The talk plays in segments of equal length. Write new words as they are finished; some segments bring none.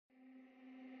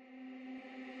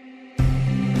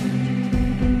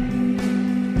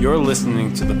You're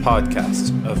listening to the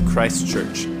podcast of Christ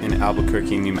Church in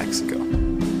Albuquerque, New Mexico.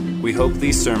 We hope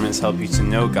these sermons help you to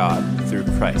know God through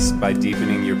Christ by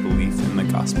deepening your belief in the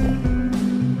gospel.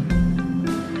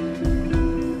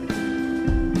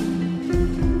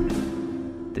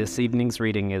 This evening's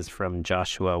reading is from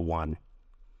Joshua 1.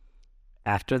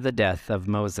 After the death of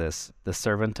Moses, the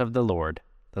servant of the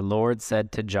Lord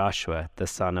said to Joshua, the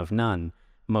son of Nun,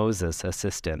 Moses'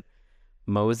 assistant,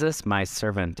 "Moses, my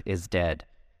servant, is dead.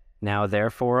 Now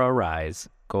therefore arise,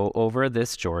 go over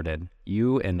this Jordan,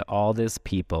 you and all this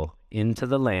people, into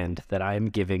the land that I am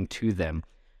giving to them,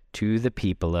 to the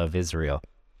people of Israel.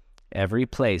 Every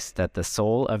place that the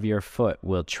sole of your foot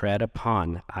will tread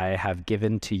upon I have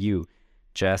given to you,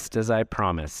 just as I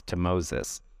promised to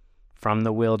Moses. From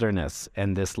the wilderness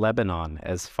and this Lebanon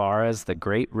as far as the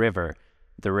great river,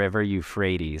 the river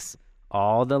Euphrates,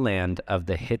 all the land of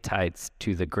the Hittites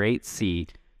to the great sea,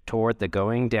 toward the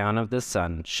going down of the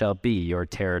sun shall be your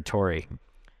territory.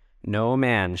 No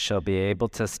man shall be able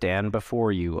to stand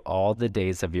before you all the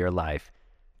days of your life.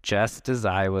 Just as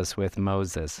I was with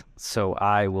Moses, so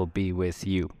I will be with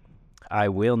you. I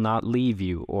will not leave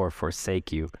you or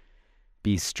forsake you.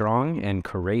 Be strong and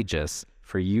courageous,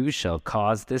 for you shall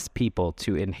cause this people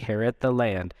to inherit the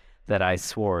land that I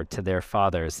swore to their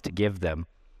fathers to give them.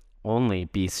 Only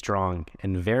be strong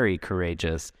and very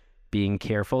courageous, being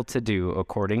careful to do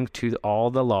according to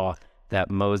all the law that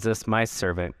Moses my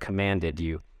servant commanded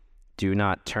you. Do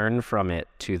not turn from it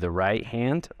to the right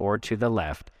hand or to the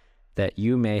left, that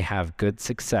you may have good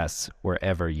success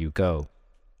wherever you go.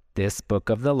 This book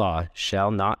of the law shall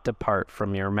not depart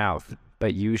from your mouth,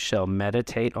 but you shall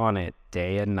meditate on it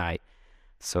day and night,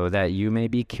 so that you may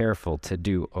be careful to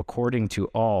do according to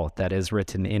all that is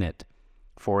written in it.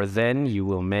 For then you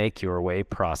will make your way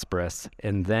prosperous,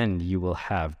 and then you will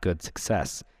have good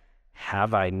success.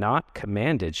 Have I not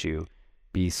commanded you?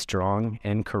 Be strong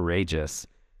and courageous.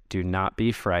 Do not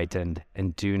be frightened,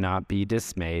 and do not be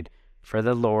dismayed, for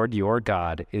the Lord your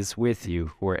God is with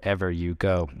you wherever you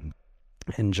go."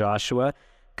 And Joshua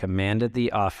commanded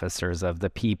the officers of the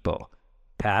people,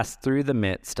 "Pass through the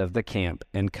midst of the camp,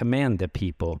 and command the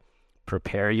people,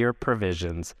 prepare your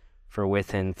provisions, for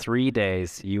within 3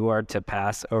 days you are to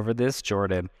pass over this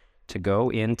Jordan to go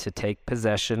in to take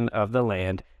possession of the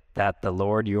land that the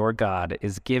Lord your God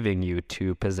is giving you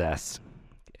to possess."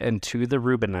 And to the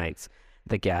Reubenites,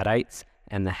 the Gadites,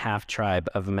 and the half-tribe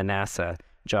of Manasseh,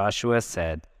 Joshua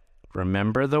said,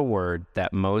 "Remember the word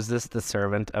that Moses the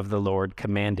servant of the Lord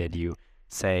commanded you,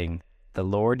 saying, the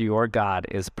Lord your God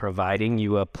is providing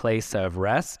you a place of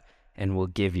rest and will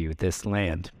give you this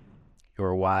land.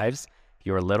 Your wives,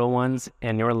 your little ones,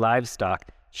 and your livestock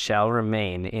shall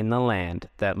remain in the land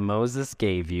that Moses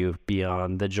gave you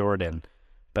beyond the Jordan.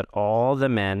 But all the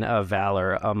men of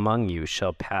valor among you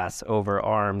shall pass over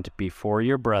armed before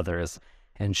your brothers,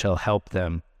 and shall help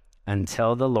them,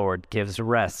 until the Lord gives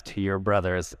rest to your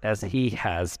brothers as he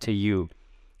has to you,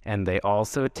 and they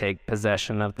also take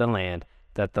possession of the land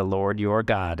that the Lord your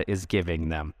God is giving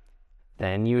them.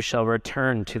 Then you shall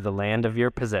return to the land of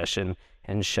your possession,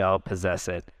 and shall possess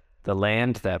it, the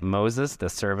land that Moses the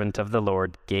servant of the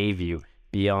Lord gave you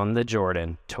beyond the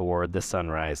Jordan toward the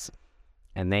sunrise."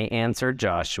 And they answered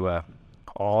Joshua,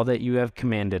 "All that you have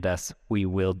commanded us we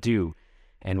will do,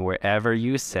 and wherever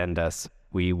you send us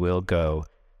we will go.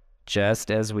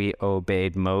 Just as we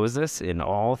obeyed Moses in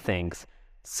all things,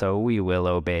 so we will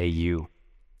obey you.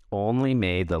 Only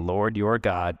may the Lord your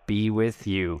God be with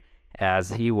you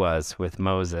as he was with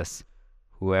Moses.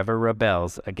 Whoever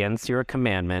rebels against your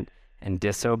commandment and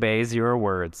disobeys your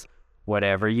words,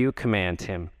 whatever you command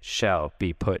him shall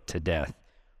be put to death.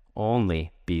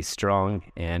 Only be strong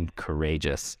and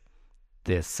courageous."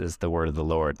 This is the word of the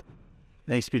Lord.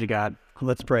 Thanks be to God.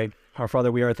 Let's pray. Our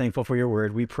Father, we are thankful for your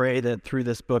word. We pray that through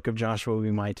this book of Joshua,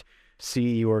 we might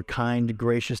see your kind,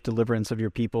 gracious deliverance of your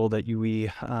people, that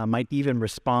we might even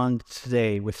respond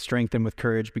today with strength and with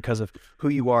courage because of who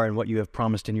you are and what you have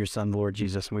promised in your Son, the Lord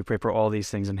Jesus. And we pray for all these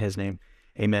things in his name.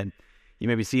 Amen. You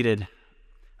may be seated.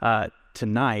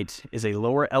 Tonight is a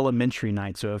lower elementary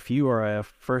night. So if you are a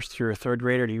first or a third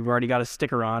grader and you've already got a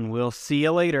sticker on, we'll see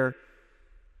you later.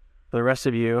 For the rest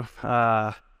of you,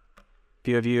 a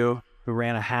few of you who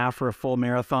ran a half or a full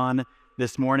marathon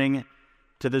this morning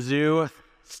to the zoo,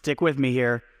 stick with me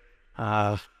here.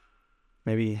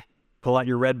 Maybe pull out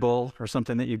your Red Bull or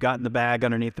something that you've got in the bag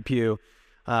underneath the pew.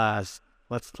 Let's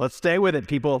stay with it,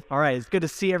 people. All right, it's good to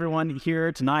see everyone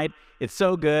here tonight. It's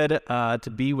so good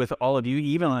to be with all of you,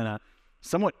 even on a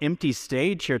somewhat empty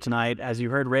stage here tonight. As you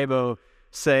heard Rabo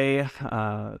say,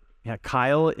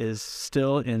 Kyle is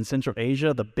still in Central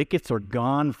Asia. The Bickets are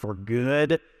gone for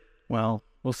good. Well,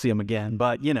 we'll see him again.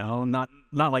 But, not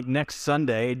like next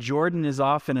Sunday. Jordan is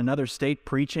off in another state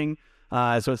preaching.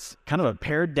 So it's kind of a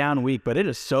pared down week, but it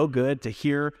is so good to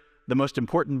hear the most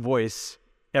important voice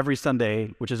every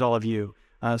Sunday, which is all of you,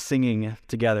 singing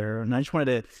together. And I just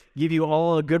wanted to give you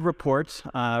all a good report.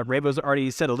 Ravo's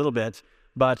already said a little bit,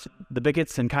 but the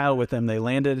Bickett's and Kyle with them, they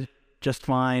landed just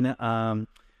fine.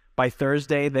 By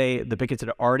Thursday, the Bickett's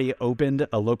had already opened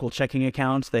a local checking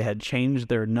account. They had changed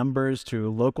their numbers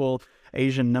to local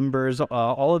Asian numbers.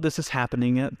 All of this is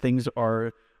happening. Things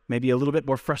are maybe a little bit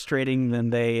more frustrating than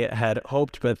they had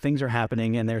hoped, but things are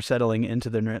happening and they're settling into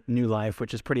their new life,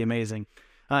 which is pretty amazing.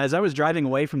 As I was driving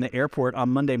away from the airport on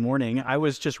Monday morning, I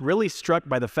was just really struck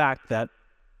by the fact that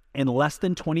in less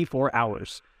than 24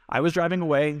 hours, I was driving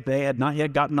away. They had not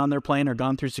yet gotten on their plane or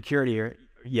gone through security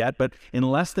yet, but in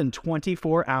less than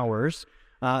 24 hours,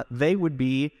 they would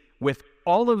be with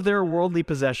all of their worldly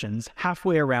possessions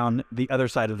halfway around the other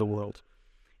side of the world.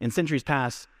 In centuries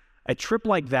past, a trip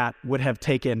like that would have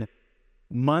taken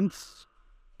months,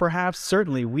 perhaps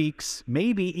certainly weeks,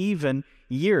 maybe even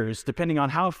years, depending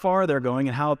on how far they're going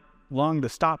and how long the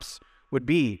stops would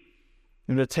be.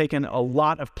 It would have taken a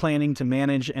lot of planning to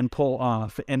manage and pull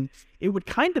off. And it would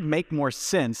kind of make more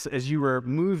sense as you were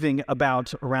moving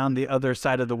about around the other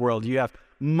side of the world. You have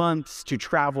months to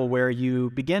travel where you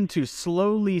begin to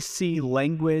slowly see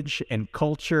language and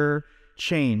culture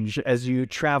change as you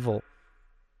travel.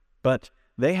 But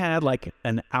they had like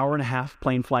an hour and a half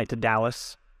plane flight to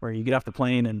Dallas, where you get off the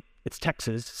plane and it's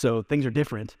Texas, so things are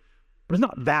different. But it's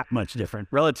not that much different,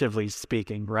 relatively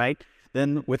speaking, right?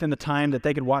 Then within the time that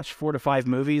they could watch 4 to 5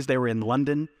 movies, they were in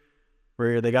London,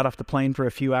 where they got off the plane for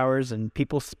a few hours, and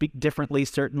people speak differently,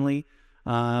 certainly,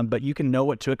 but you can know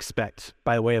what to expect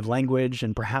by way of language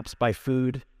and perhaps by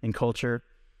food and culture.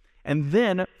 And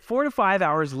then 4 to 5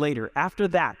 hours later, after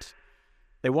that,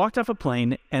 they walked off a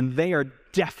plane, and they are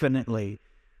definitely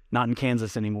not in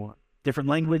Kansas anymore. Different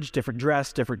language, different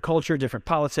dress, different culture, different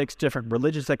politics, different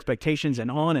religious expectations,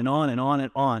 and on and on and on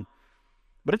and on.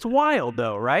 But it's wild,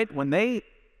 though, right? When they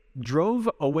drove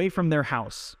away from their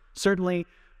house, certainly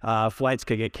flights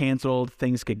could get canceled,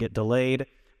 things could get delayed.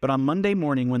 But on Monday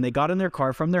morning, when they got in their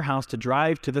car from their house to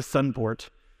drive to the Sunport,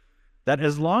 that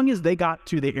as long as they got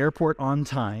to the airport on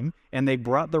time and they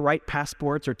brought the right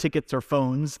passports or tickets or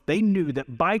phones, they knew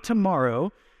that by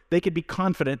tomorrow they could be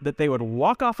confident that they would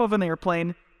walk off of an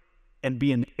airplane and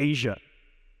be in Asia.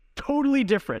 Totally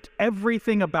different.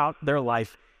 Everything about their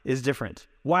life is different.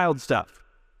 Wild stuff.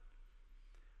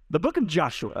 The book of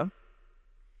Joshua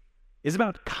is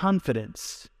about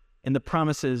confidence in the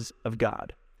promises of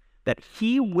God, that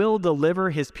he will deliver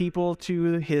his people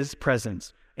to his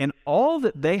presence. And all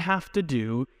that they have to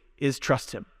do is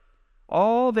trust him.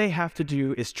 All they have to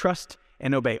do is trust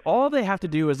and obey. All they have to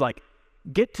do is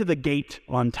get to the gate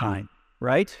on time,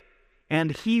 right?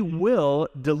 And he will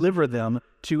deliver them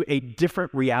to a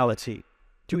different reality,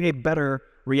 to a better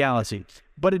reality.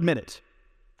 But admit it,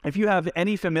 if you have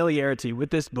any familiarity with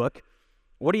this book,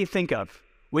 what do you think of?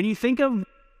 When you think of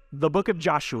the book of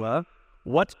Joshua,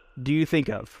 what do you think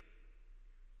of?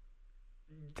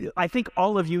 I think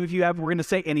all of you, if you were going to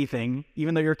say anything,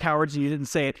 even though you're cowards and you didn't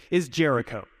say it, is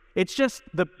Jericho. It's just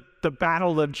the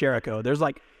Battle of Jericho. There's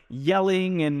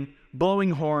yelling and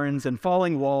blowing horns and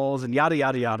falling walls and yada,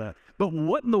 yada, yada. But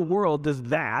what in the world does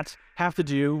that have to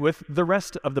do with the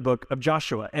rest of the book of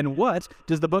Joshua? And what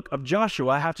does the book of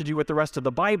Joshua have to do with the rest of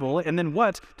the Bible? And then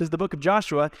what does the book of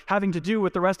Joshua having to do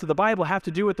with the rest of the Bible have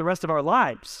to do with the rest of our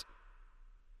lives?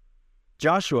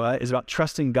 Joshua is about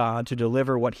trusting God to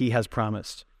deliver what he has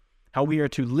promised, how we are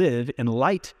to live in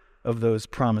light of those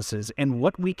promises, and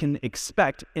what we can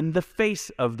expect in the face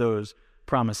of those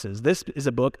promises. This is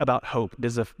a book about hope. It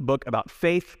is a book about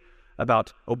faith,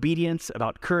 about obedience,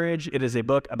 about courage. It is a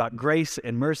book about grace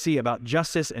and mercy, about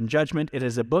justice and judgment. It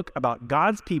is a book about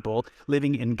God's people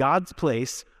living in God's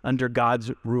place under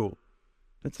God's rule.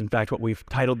 That's in fact what we've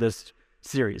titled this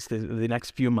series, the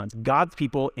next few months. God's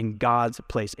people in God's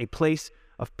place, a place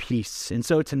of peace. And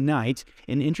so tonight,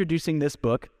 in introducing this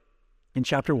book, in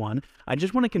chapter 1, I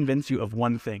just want to convince you of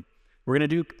one thing. We're going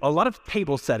to do a lot of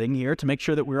table setting here to make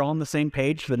sure that we're all on the same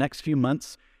page for the next few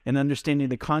months and understanding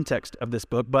the context of this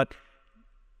book. But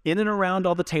in and around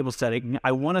all the table setting,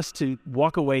 I want us to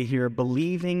walk away here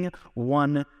believing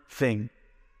one thing: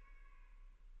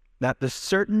 that the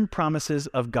certain promises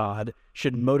of God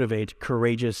should motivate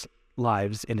courageous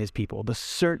lives in his people. The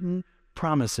certain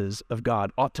promises of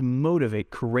God ought to motivate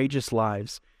courageous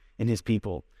lives in his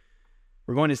people.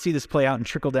 We're going to see this play out and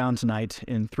trickle down tonight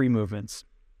in 3 movements.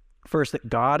 First, that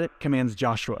God commands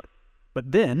Joshua,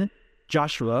 but then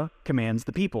Joshua commands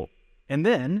the people. And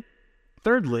then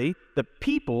Thirdly, the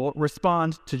people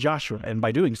respond to Joshua, and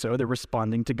by doing so, they're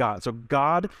responding to God. So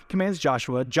God commands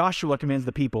Joshua, Joshua commands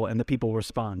the people, and the people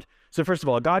respond. So first of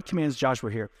all, God commands Joshua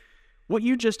here. What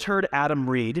you just heard Adam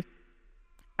read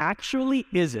actually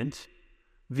isn't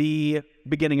the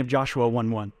beginning of Joshua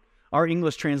 1:1. Our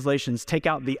English translations take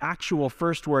out the actual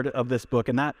first word of this book,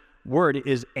 and that word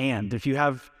is "and." If you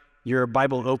have your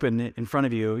Bible open in front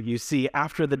of you, you see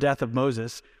after the death of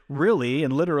Moses, really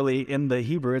and literally in the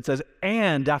Hebrew, it says,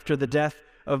 "and after the death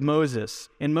of Moses."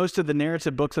 In most of the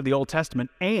narrative books of the Old Testament,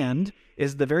 "and"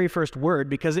 is the very first word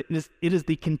because it is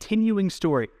the continuing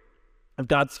story of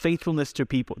God's faithfulness to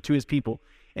his people.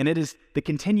 And it is the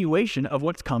continuation of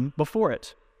what's come before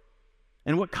it.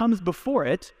 And what comes before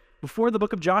it, before the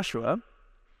book of Joshua,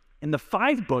 in the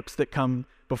 5 books that come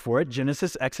before it,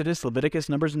 Genesis, Exodus, Leviticus,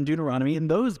 Numbers, and Deuteronomy, in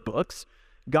those books,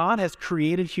 God has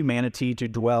created humanity to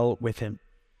dwell with him.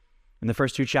 In the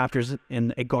first 2 chapters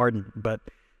in a garden, but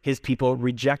his people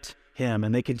reject him,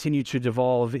 and they continue to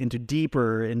devolve into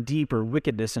deeper and deeper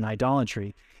wickedness and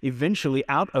idolatry. Eventually,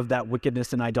 out of that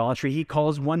wickedness and idolatry, he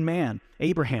calls one man,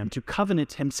 Abraham, to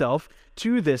covenant himself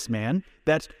to this man,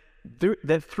 that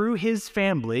through his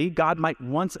family, God might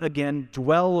once again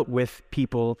dwell with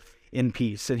people in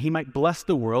peace, and he might bless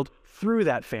the world through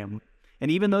that family. And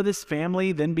even though this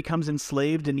family then becomes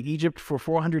enslaved in Egypt for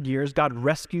 400 years, God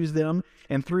rescues them,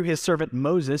 and through his servant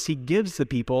Moses, he gives the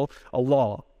people a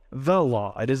law, the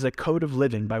law. It is a code of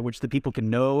living by which the people can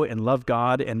know and love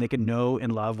God, and they can know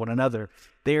and love one another.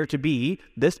 They are to be,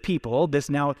 this people, this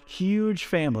now huge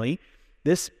family,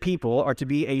 this people are to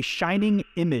be a shining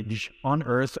image on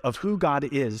earth of who God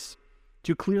is,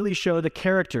 to clearly show the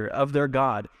character of their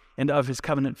God and of his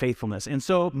covenant faithfulness. And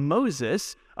so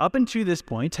Moses, up until this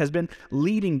point, has been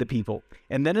leading the people.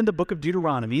 And then in the book of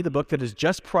Deuteronomy, the book that is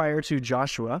just prior to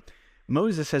Joshua,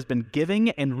 Moses has been giving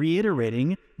and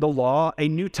reiterating the law a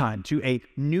new time, to a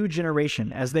new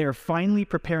generation, as they are finally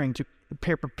preparing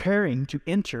to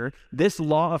enter this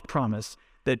law of promise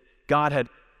that God had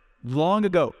long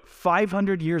ago,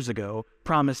 500 years ago,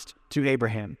 promised to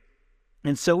Abraham.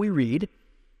 And so we read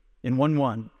in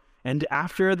 1:1, "And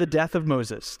after the death of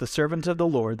Moses, the servant of the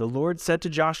Lord said to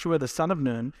Joshua the son of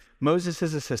Nun, Moses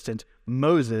his assistant,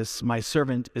 Moses, my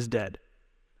servant, is dead."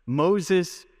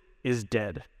 Moses is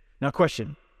dead. Now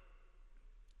question,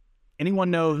 anyone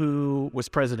know who was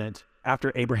president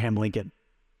after Abraham Lincoln?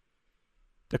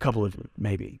 A couple of you,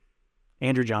 maybe.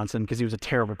 Andrew Johnson, because he was a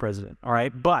terrible president, all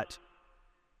right? But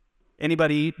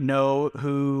anybody know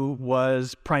who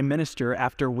was prime minister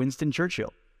after Winston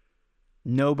Churchill?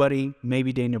 Nobody,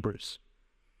 maybe Daniel Bruce.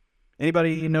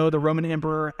 Anybody know the Roman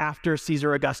emperor after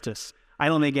Caesar Augustus? I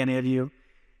don't think any of you.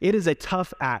 It is a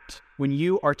tough act when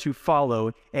you are to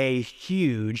follow a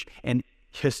huge and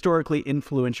historically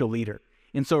influential leader.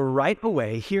 And so right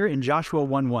away, here in Joshua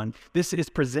 1:1, this is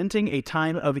presenting a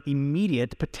time of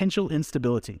immediate potential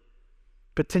instability,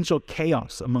 potential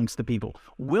chaos amongst the people.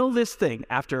 Will this thing,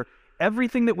 after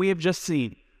everything that we have just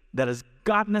seen, that has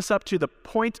gotten us up to the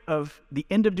point of the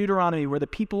end of Deuteronomy where the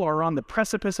people are on the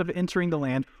precipice of entering the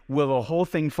land, will the whole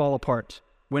thing fall apart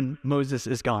when Moses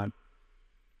is gone?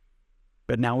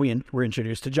 But now we're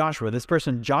introduced to Joshua. This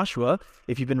person, Joshua,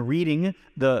 if you've been reading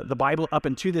the Bible up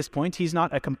until this point, he's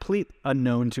not a complete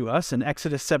unknown to us. In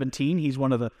Exodus 17, he's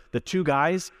one of the 2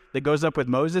 guys that goes up with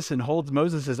Moses and holds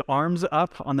Moses' arms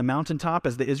up on the mountaintop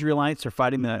as the Israelites are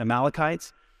fighting the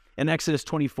Amalekites. In Exodus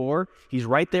 24, he's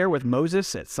right there with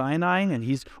Moses at Sinai, and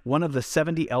he's one of the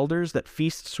 70 elders that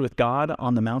feasts with God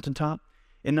on the mountaintop.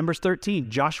 In Numbers 13,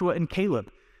 Joshua and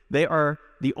Caleb, they are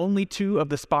the only 2 of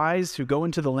the spies who go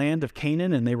into the land of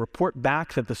Canaan, and they report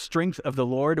back that the strength of the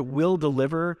Lord will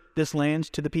deliver this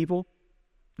land to the people.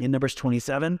 In Numbers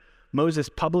 27, Moses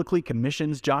publicly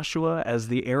commissions Joshua as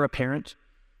the heir apparent.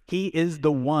 He is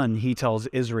the one, he tells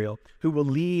Israel, who will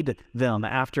lead them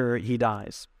after he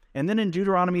dies. And then in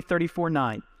Deuteronomy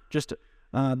 34:9, just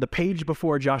the page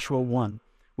before Joshua 1,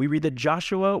 we read that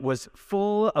Joshua was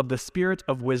full of the spirit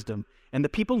of wisdom, and the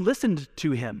people listened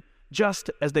to him just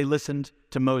as they listened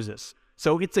to Moses.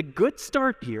 So it's a good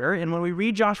start here, and when we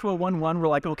read Joshua 1:1, we're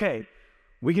like, okay,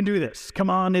 we can do this. Come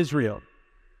on, Israel.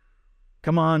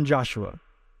 Come on, Joshua.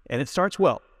 And it starts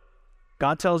well.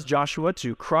 God tells Joshua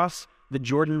to cross the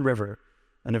Jordan River,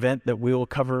 an event that we'll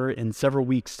cover in several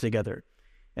weeks together.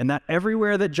 And that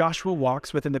everywhere that Joshua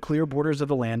walks within the clear borders of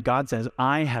the land, God says,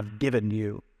 I have given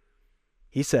you.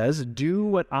 He says, do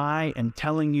what I am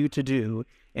telling you to do.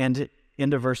 And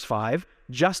into verse 5,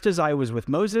 just as I was with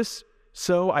Moses,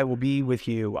 so I will be with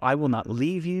you. I will not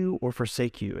leave you or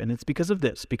forsake you. And it's because of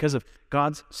this, because of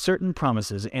God's certain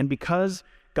promises, and because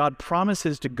God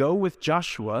promises to go with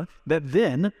Joshua, that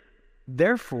then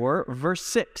Therefore, verse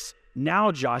 6,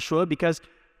 now Joshua, because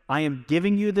I am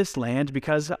giving you this land,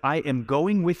 because I am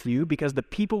going with you, because the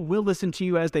people will listen to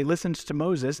you as they listened to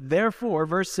Moses. Therefore,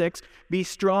 verse 6, be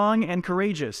strong and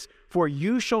courageous, for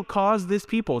you shall cause this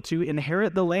people to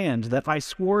inherit the land that I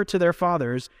swore to their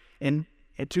fathers and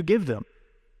to give them.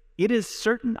 It is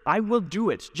certain I will do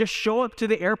it. Just show up to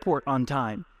the airport on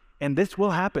time, and this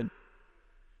will happen.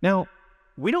 Now,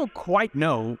 we don't quite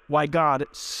know why God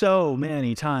so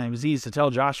many times needs to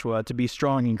tell Joshua to be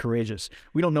strong and courageous.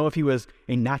 We don't know if he was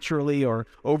a naturally or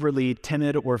overly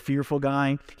timid or fearful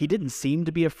guy. He didn't seem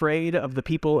to be afraid of the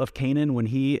people of Canaan when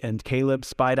he and Caleb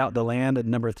spied out the land at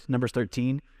Numbers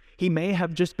 13. He may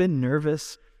have just been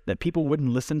nervous that people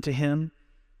wouldn't listen to him.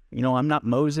 You know, I'm not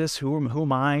Moses. Who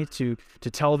am I to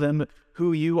tell them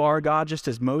who you are, God, just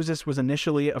as Moses was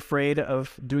initially afraid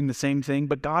of doing the same thing.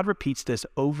 But God repeats this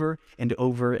over and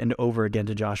over and over again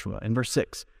to Joshua. In verse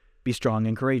 6, be strong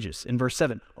and courageous. In verse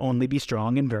 7, only be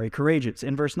strong and very courageous.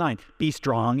 In verse 9, be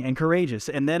strong and courageous.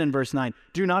 And then in verse 9,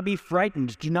 do not be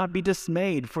frightened, do not be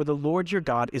dismayed, for the Lord your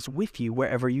God is with you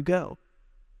wherever you go.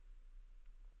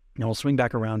 Now we'll swing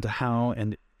back around to how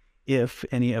and if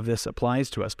any of this applies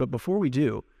to us. But before we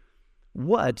do,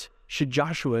 what should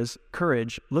Joshua's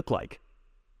courage look like?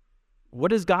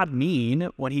 What does God mean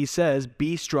when he says,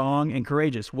 be strong and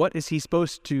courageous? What is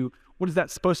that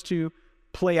supposed to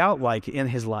play out like in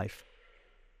his life?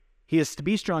 He is to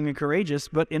be strong and courageous,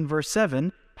 but in verse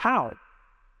 7, how?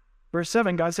 Verse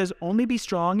 7, God says, only be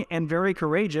strong and very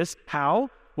courageous. How?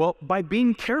 Well, by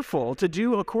being careful to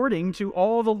do according to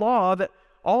all the law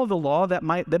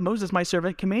that Moses, my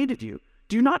servant, commanded you.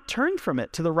 Do not turn from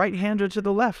it to the right hand or to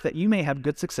the left, that you may have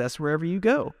good success wherever you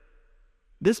go.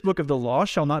 This book of the law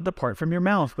shall not depart from your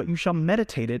mouth, but you shall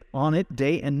meditate on it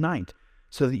day and night,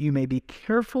 so that you may be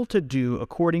careful to do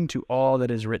according to all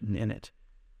that is written in it.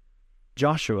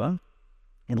 Joshua,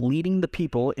 in leading the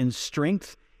people in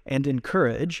strength and in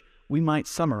courage, we might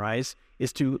summarize,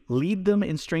 is to lead them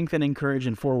in strength and in courage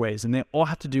in 4 ways, and they all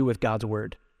have to do with God's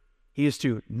word. He is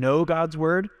to know God's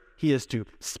word, he is to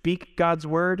speak God's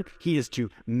word, he is to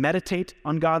meditate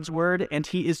on God's word, and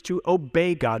he is to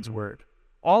obey God's word.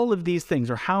 All of these things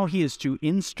are how he is to,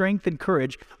 in strength and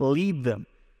courage, lead them,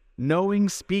 knowing,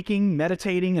 speaking,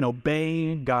 meditating, and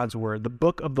obeying God's word, the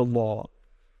book of the law.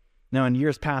 Now, in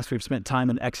years past, we've spent time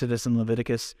in Exodus and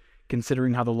Leviticus,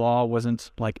 considering how the law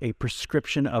wasn't like a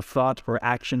prescription of thought or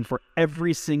action for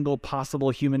every single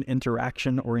possible human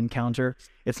interaction or encounter.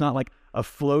 It's not like a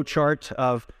flow chart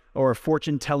or a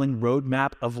fortune-telling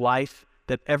roadmap of life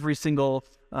that every single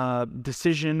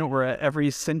decision or every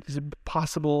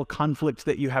possible conflict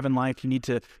that you have in life, you need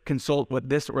to consult what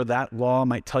this or that law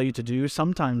might tell you to do.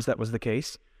 Sometimes that was the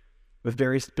case with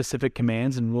very specific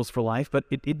commands and rules for life, but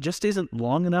it just isn't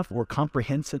long enough or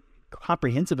comprehensive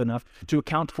enough to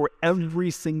account for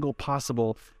every single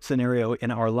possible scenario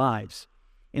in our lives.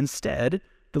 Instead,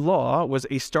 the law was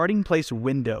a starting place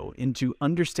window into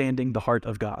understanding the heart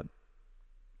of God,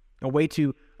 a way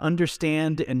to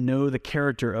understand and know the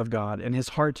character of God and his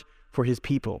heart for his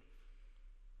people.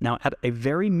 Now, at a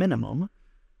very minimum,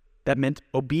 that meant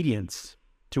obedience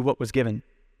to what was given.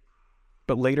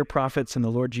 But later prophets and the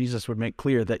Lord Jesus would make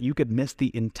clear that you could miss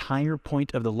the entire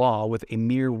point of the law with a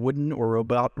mere wooden or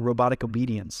robotic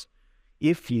obedience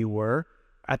if you were,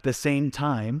 at the same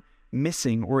time,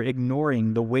 missing or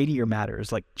ignoring the weightier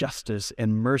matters like justice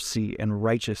and mercy and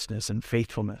righteousness and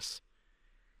faithfulness.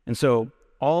 And so,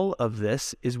 all of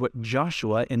this is what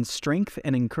Joshua, in strength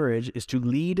and in courage, is to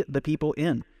lead the people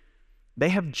in. They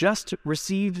have just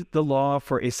received the law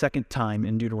for a second time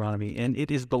in Deuteronomy, and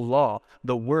it is the law,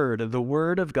 the word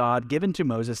of God given to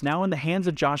Moses, now in the hands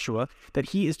of Joshua, that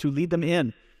he is to lead them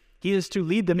in. He is to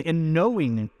lead them in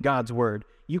knowing God's word.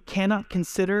 You cannot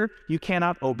consider, you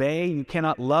cannot obey, you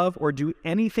cannot love or do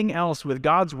anything else with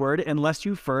God's word unless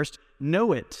you first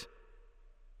know it.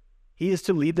 He is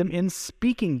to lead them in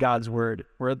speaking God's word,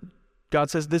 where God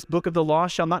says, this book of the law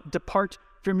shall not depart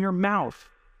from your mouth.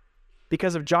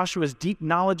 Because of Joshua's deep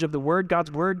knowledge of the word,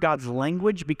 God's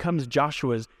language becomes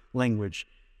Joshua's language.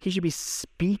 He should be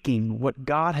speaking what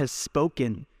God has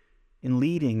spoken in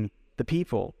leading the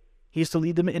people. He is to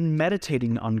lead them in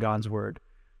meditating on God's word.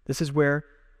 This is where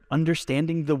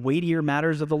understanding the weightier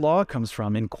matters of the law comes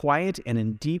from, in quiet and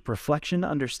in deep reflection,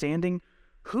 understanding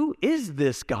who is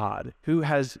this God who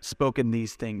has spoken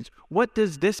these things? What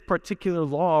does this particular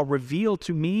law reveal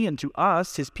to me and to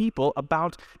us, his people,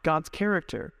 about God's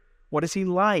character? What is he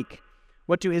like?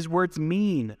 What do his words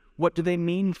mean? What do they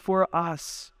mean for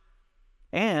us?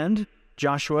 And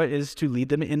Joshua is to lead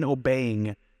them in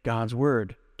obeying God's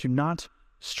word, to not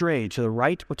stray to the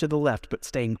right or to the left, but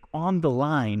staying on the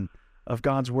line of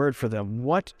God's word for them.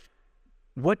 What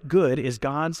good is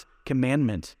God's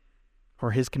commandment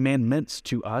or his commandments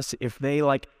to us if they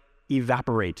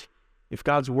evaporate? If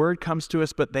God's word comes to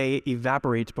us, but they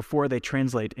evaporate before they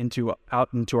translate out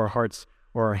into our hearts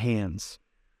or our hands.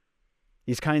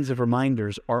 These kinds of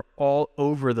reminders are all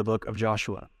over the book of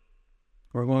Joshua.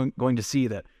 We're going to see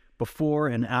that before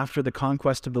and after the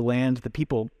conquest of the land, the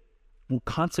people will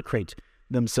consecrate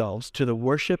themselves to the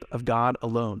worship of God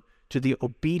alone, to the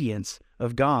obedience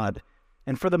of God.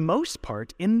 And for the most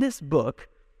part, in this book,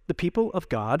 the people of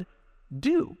God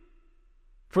do.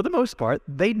 For the most part,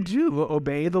 they do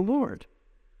obey the Lord.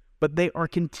 But they are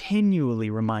continually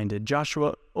reminded.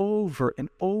 Joshua over and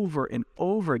over and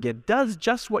over again does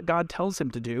just what God tells him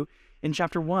to do in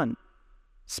chapter 1.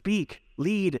 Speak,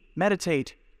 lead,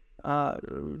 meditate,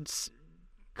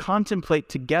 contemplate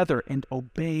together, and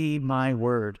obey my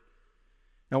word.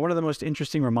 Now, one of the most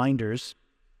interesting reminders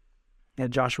that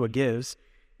Joshua gives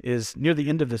is near the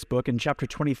end of this book in chapter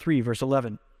 23, verse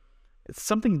 11. It's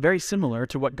something very similar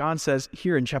to what God says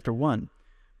here in chapter 1.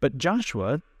 But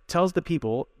Joshua tells the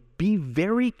people, "Be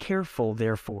very careful,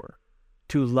 therefore,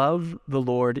 to love the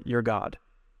Lord your God."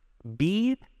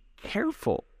 Be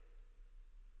careful.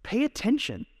 Pay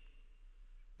attention.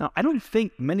 Now, I don't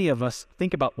think many of us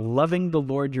think about loving the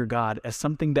Lord your God as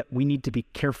something that we need to be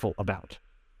careful about.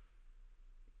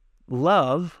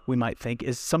 Love, we might think,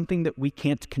 is something that we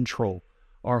can't control.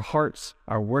 Our hearts,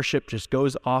 our worship just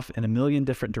goes off in a million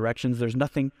different directions. There's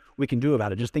nothing we can do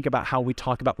about it. Just think about how we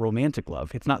talk about romantic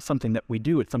love. It's not something that we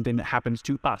do. It's something that happens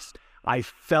to us. I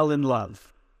fell in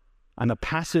love. I'm a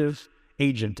passive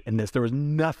agent in this. There was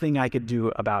nothing I could do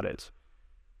about it.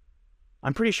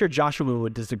 I'm pretty sure Joshua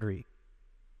would disagree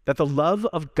that the love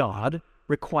of God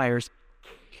requires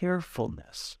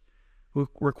carefulness,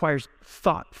 requires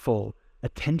thoughtful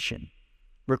attention,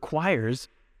 requires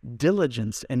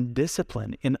diligence and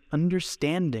discipline in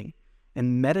understanding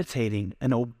and meditating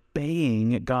and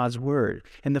obeying God's word.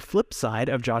 And the flip side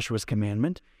of Joshua's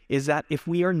commandment is that if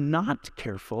we are not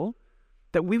careful,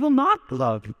 that we will not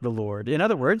love the Lord. In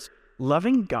other words,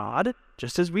 loving God,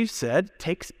 just as we've said,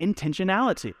 takes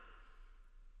intentionality.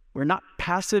 We're not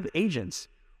passive agents.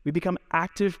 We become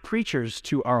active preachers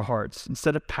to our hearts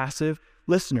instead of passive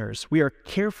listeners. We are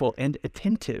careful and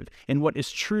attentive in what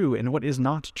is true and what is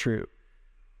not true.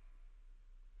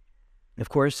 Of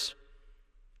course,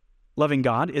 loving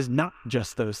God is not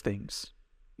just those things,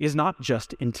 is not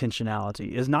just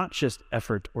intentionality, is not just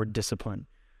effort or discipline.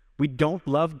 We don't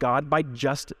love God by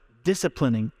just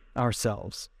disciplining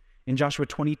ourselves. In Joshua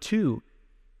 22,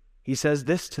 he says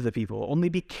this to the people, "Only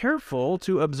be careful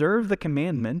to observe the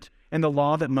commandment and the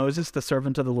law that Moses, the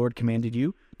servant of the Lord, commanded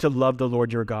you, to love the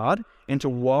Lord your God, and to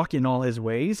walk in all his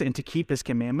ways, and to keep his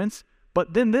commandments.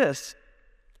 But then this,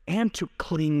 and to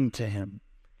cling to him,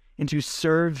 and to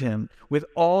serve him with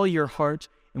all your heart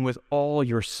and with all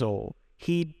your soul."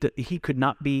 He could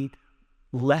not be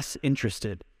less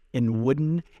interested in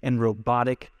wooden and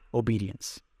robotic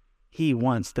obedience. He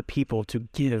wants the people to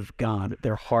give God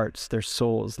their hearts, their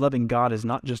souls. Loving God is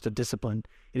not just a discipline.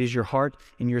 It is your heart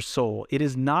and your soul. It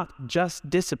is not just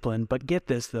discipline, but get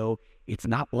this though, it's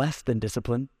not less than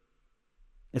discipline.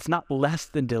 It's not less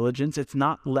than diligence. It's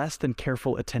not less than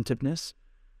careful attentiveness.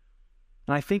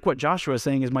 And I think what Joshua is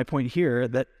saying is my point here,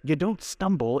 that you don't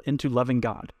stumble into loving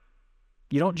God.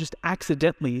 You don't just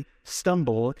accidentally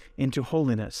stumble into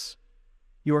holiness.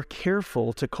 You are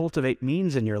careful to cultivate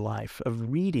means in your life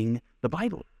of reading the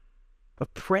Bible,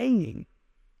 of praying,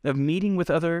 of meeting with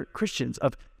other Christians,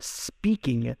 of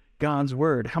speaking God's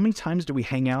word. How many times do we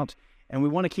hang out and we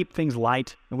want to keep things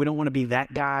light and we don't want to be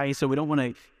that guy, so we don't want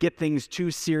to get things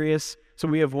too serious, so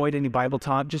we avoid any Bible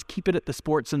talk, just keep it at the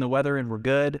sports and the weather and we're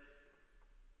good.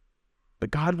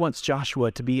 But God wants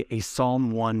Joshua to be a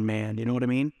Psalm 1 man. You know what I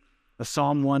mean? A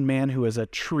Psalm 1 man who is a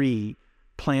tree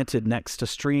planted next to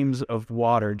streams of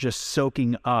water, just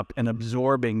soaking up and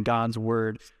absorbing God's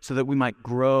word so that we might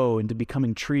grow into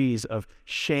becoming trees of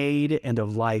shade and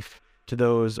of life to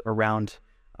those around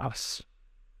us.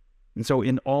 And so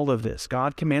in all of this,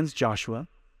 God commands Joshua.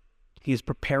 He is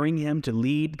preparing him to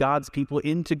lead God's people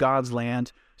into God's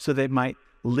land so they might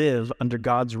live under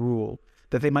God's rule,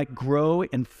 that they might grow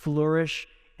and flourish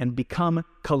and become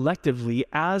collectively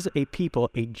as a people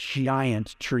a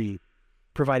giant tree,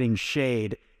 providing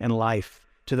shade and life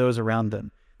to those around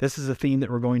them. This is a theme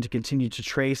that we're going to continue to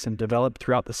trace and develop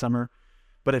throughout the summer.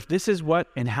 But if this is what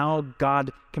and how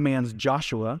God commands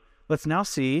Joshua, let's now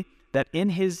see that in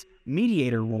his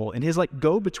mediator role, in his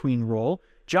go-between role,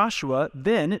 Joshua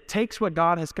then takes what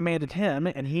God has commanded him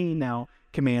and he now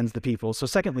commands the people. So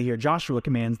secondly here, Joshua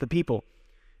commands the people.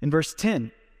 In verse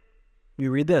 10, We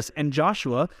read this, "And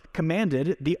Joshua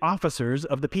commanded the officers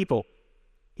of the people.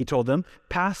 He told them,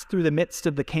 'Pass through the midst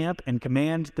of the camp and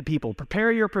command the people,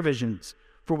 prepare your provisions,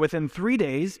 for within 3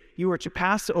 days you are to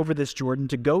pass over this Jordan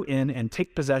to go in and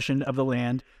take possession of the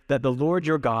land that the Lord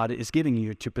your God is giving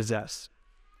you to possess.'"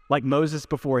 Like Moses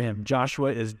before him,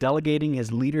 Joshua is delegating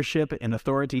his leadership and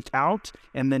authority out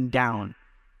and then down.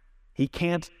 He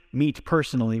can't meet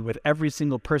personally with every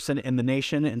single person in the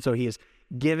nation, and so he is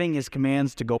giving his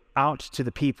commands to go out to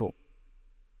the people.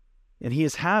 And he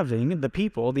is having the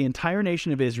people, the entire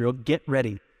nation of Israel, get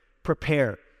ready,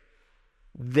 prepare.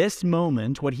 This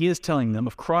moment, what he is telling them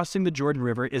of crossing the Jordan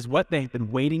River, is what they have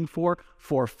been waiting for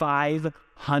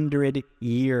 500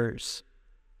 years.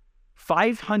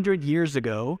 500 years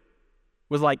ago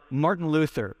was like Martin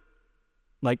Luther,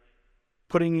 like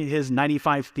putting his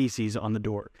 95 Theses on the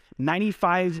door.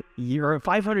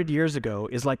 500 years ago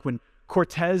is like when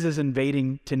Cortez is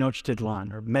invading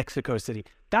Tenochtitlan or Mexico City.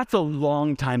 That's a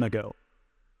long time ago.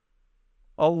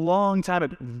 A long time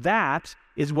ago. That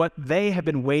is what they have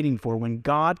been waiting for when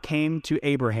God came to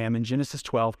Abraham in Genesis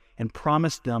 12 and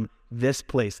promised them this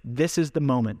place. This is the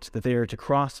moment that they are to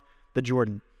cross the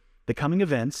Jordan. The coming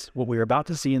events, what we're about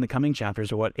to see in the coming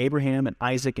chapters, are what Abraham and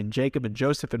Isaac and Jacob and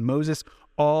Joseph and Moses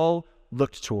all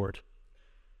looked toward.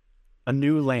 A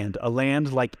new land, a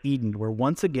land like Eden, where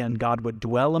once again God would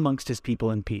dwell amongst his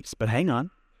people in peace. But hang on,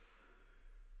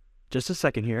 just a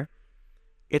second here.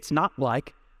 It's not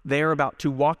like they are about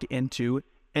to walk into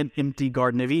an empty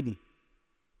Garden of Eden.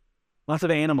 Lots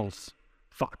of animals,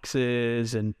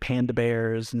 foxes and panda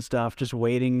bears and stuff, just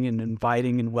waiting and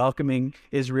inviting and welcoming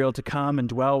Israel to come and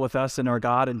dwell with us and our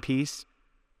God in peace.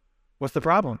 What's the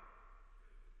problem?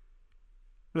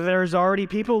 There's already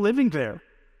people living there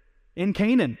in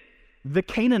Canaan. The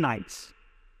Canaanites.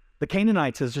 The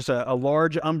Canaanites is just a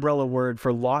large umbrella word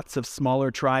for lots of smaller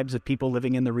tribes of people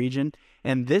living in the region.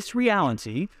 And this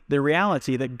reality, the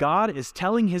reality that God is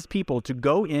telling his people to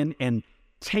go in and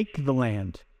take the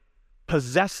land,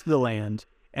 possess the land,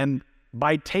 and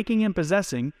by taking and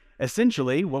possessing,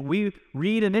 essentially what we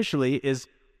read initially is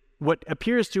what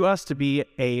appears to us to be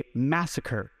a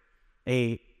massacre,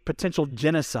 a potential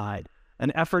genocide,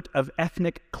 an effort of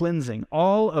ethnic cleansing.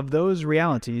 All of those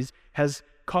realities has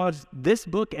caused this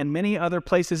book and many other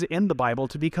places in the Bible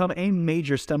to become a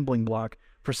major stumbling block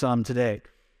for some today.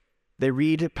 They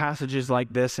read passages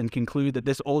like this and conclude that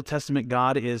this Old Testament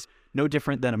God is no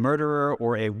different than a murderer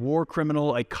or a war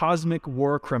criminal, a cosmic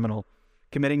war criminal,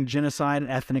 committing genocide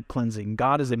and ethnic cleansing.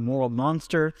 God is a moral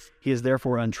monster. He is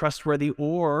therefore untrustworthy,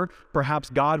 or perhaps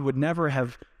God would never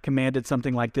have commanded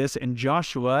something like this, and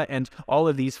Joshua and all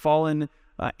of these fallen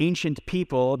ancient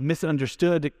people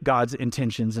misunderstood God's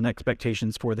intentions and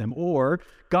expectations for them. Or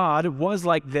God was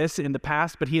like this in the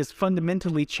past, but he has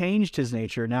fundamentally changed his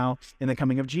nature now in the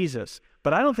coming of Jesus.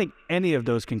 But I don't think any of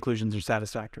those conclusions are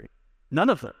satisfactory.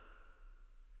 None of them.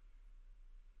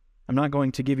 I'm not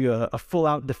going to give you a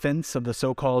full-out defense of the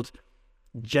so-called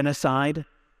genocide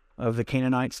of the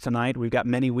Canaanites tonight. We've got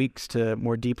many weeks to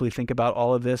more deeply think about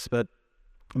all of this, but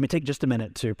let me take just a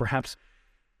minute to perhaps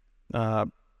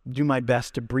do my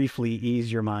best to briefly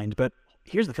ease your mind. But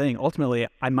here's the thing. Ultimately,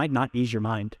 I might not ease your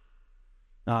mind.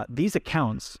 These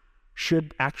accounts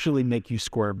should actually make you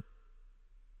squirm.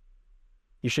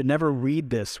 You should never read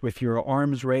this with your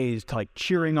arms raised, like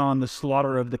cheering on the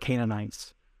slaughter of the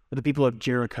Canaanites or the people of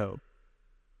Jericho.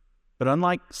 But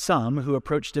unlike some who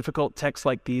approach difficult texts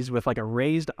like these with like a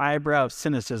raised eyebrow of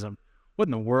cynicism, what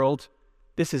in the world?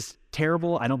 This is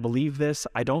terrible. I don't believe this.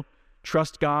 I don't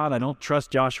trust God. I don't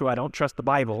trust Joshua. I don't trust the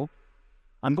Bible.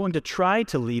 I'm going to try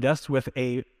to lead us with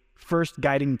a first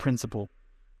guiding principle,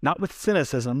 not with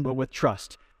cynicism, but with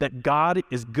trust, that God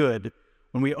is good.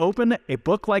 When we open a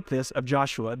book like this of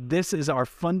Joshua, this is our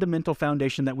fundamental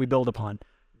foundation that we build upon.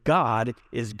 God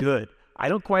is good. I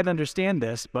don't quite understand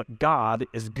this, but God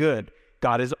is good.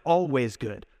 God is always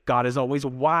good. God is always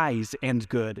wise and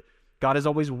good. God is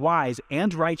always wise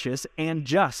and righteous and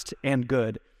just and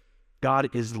good.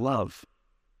 God is love.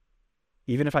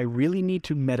 Even if I really need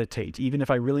to meditate, even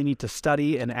if I really need to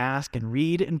study and ask and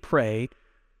read and pray,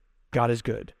 God is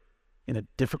good in a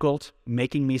difficult,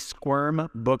 making me squirm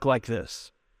book like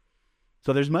this.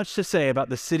 So there's much to say about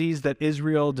the cities that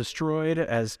Israel destroyed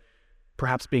as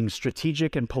perhaps being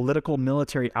strategic and political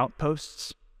military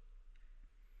outposts,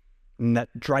 and that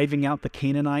driving out the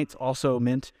Canaanites also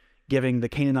meant giving the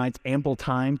Canaanites ample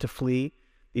time to flee.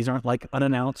 These aren't like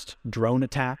unannounced drone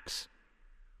attacks.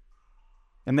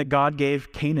 And that God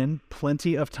gave Canaan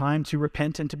plenty of time to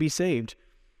repent and to be saved.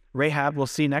 Rahab, we'll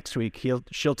see next week,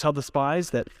 she'll tell the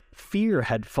spies that fear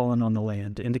had fallen on the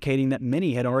land, indicating that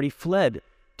many had already fled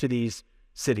to these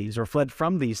cities or fled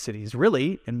from these cities.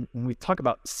 Really, and when we talk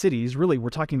about cities, really we're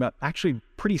talking about actually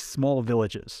pretty small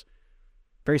villages,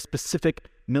 very specific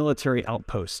military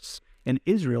outposts. And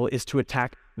Israel is to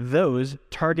attack those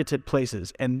targeted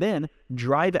places and then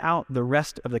drive out the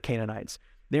rest of the Canaanites.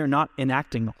 They are not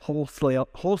enacting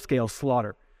whole-scale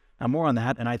slaughter. Now, more on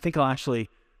that, and I think I'll actually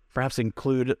perhaps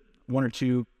include one or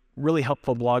two really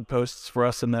helpful blog posts for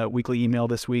us in the weekly email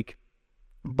this week.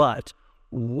 But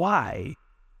why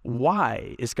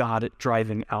is God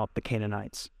driving out the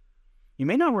Canaanites? You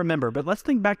may not remember, but let's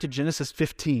think back to Genesis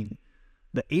 15,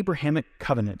 the Abrahamic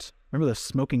covenant. Remember the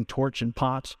smoking torch and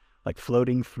pot, like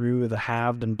floating through the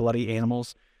halved and bloody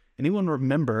animals? Anyone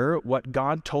remember what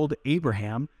God told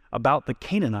Abraham about the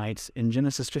Canaanites in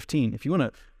Genesis 15? If you want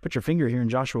to put your finger here in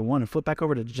Joshua 1 and flip back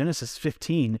over to Genesis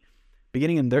 15,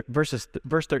 beginning in verse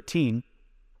 13,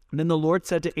 and then the Lord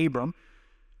said to Abram,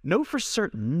 "Know for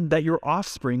certain that your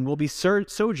offspring will be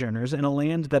sojourners in a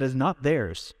land that is not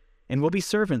theirs, and will be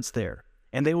servants there,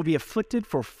 and they will be afflicted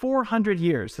for 400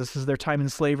 years. This is their time in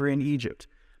slavery in Egypt.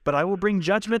 But I will bring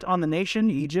judgment on the nation,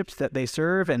 Egypt, that they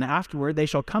serve, and afterward they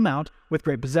shall come out with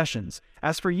great possessions.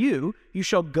 As for you, you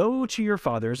shall go to your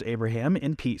fathers, Abraham,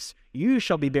 in peace. You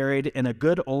shall be buried in a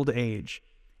good old age.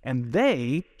 And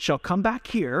they shall come back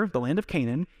here, the land of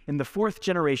Canaan, in the 4th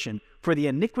generation, for the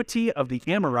iniquity of the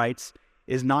Amorites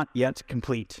is not yet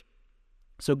complete."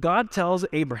 So God tells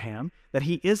Abraham that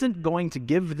he isn't going to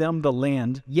give them the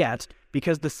land yet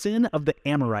because the sin of the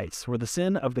Amorites, or the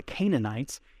sin of the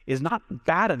Canaanites, is not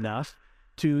bad enough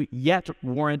to yet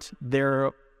warrant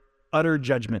their utter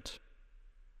judgment.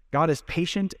 God is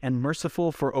patient and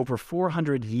merciful for over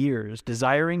 400 years,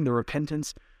 desiring the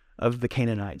repentance of the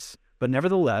Canaanites. But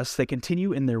nevertheless, they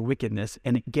continue in their wickedness,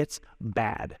 and it gets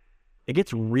bad. It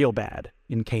gets real bad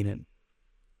in Canaan.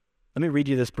 Let me read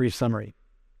you this brief summary.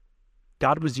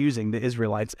 God was using the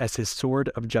Israelites as his sword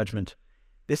of judgment.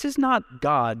 This is not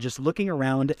God just looking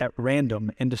around at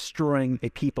random and destroying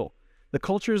a people. The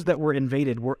cultures that were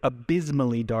invaded were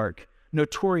abysmally dark,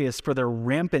 notorious for their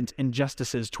rampant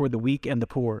injustices toward the weak and the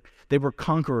poor. They were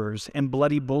conquerors and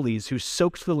bloody bullies who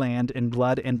soaked the land in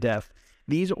blood and death.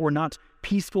 These were not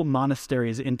peaceful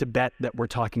monasteries in Tibet that we're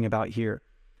talking about here.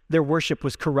 Their worship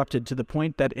was corrupted to the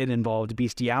point that it involved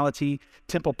bestiality,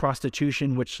 temple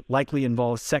prostitution, which likely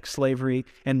involves sex slavery,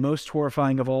 and most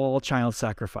horrifying of all, child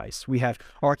sacrifice. We have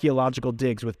archaeological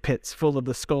digs with pits full of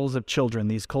the skulls of children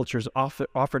these cultures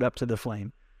offered up to the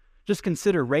flame. Just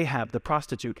consider Rahab the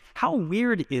prostitute. How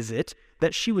weird is it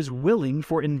that she was willing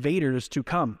for invaders to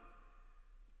come?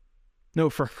 No,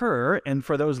 for her and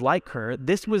for those like her,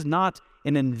 this was not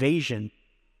an invasion,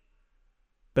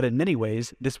 but in many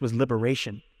ways, this was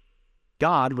liberation.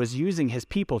 God was using his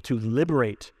people to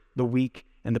liberate the weak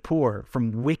and the poor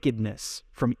from wickedness,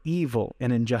 from evil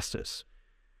and injustice.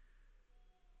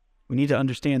 We need to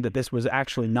understand that this was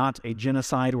actually not a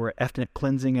genocide or ethnic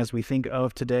cleansing as we think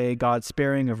of today. God's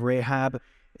sparing of Rahab,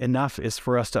 enough is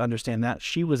for us to understand that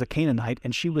she was a Canaanite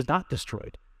and she was not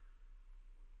destroyed.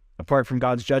 Apart from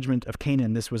God's judgment of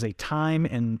Canaan, this was a time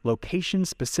and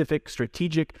location-specific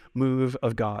strategic move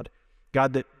of God.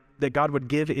 That God would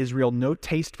give Israel no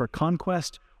taste for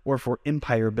conquest or for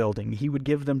empire building. He would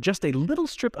give them just a little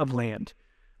strip of land,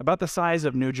 about the size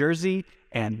of New Jersey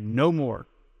and no more.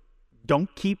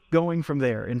 Don't keep going from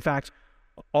there. In fact,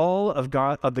 all of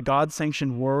the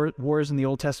God-sanctioned wars in the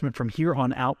Old Testament from here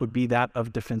on out would be that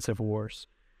of defensive wars.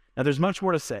 Now, there's much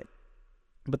more to say,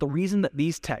 but the reason that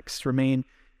these texts remain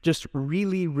just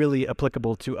really, really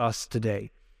applicable to us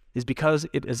today is because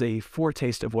it is a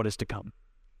foretaste of what is to come.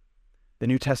 The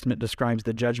New Testament describes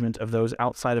the judgment of those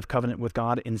outside of covenant with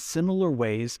God in similar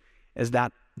ways as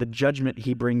that the judgment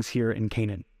he brings here in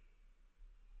Canaan.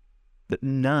 That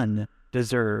none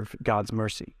deserve God's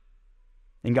mercy.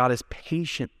 And God is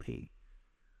patiently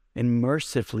and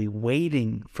mercifully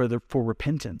waiting for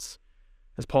repentance.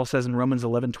 As Paul says in Romans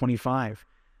 11:25,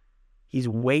 he's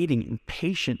waiting and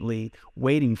patiently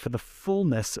waiting for the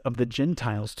fullness of the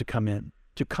Gentiles to come in,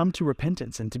 to come to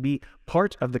repentance and to be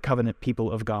part of the covenant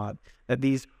people of God, that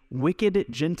these wicked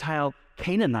Gentile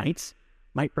Canaanites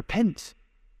might repent.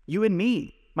 You and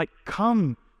me might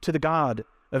come to the God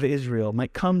of Israel,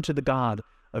 might come to the God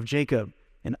of Jacob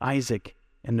and Isaac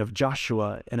and of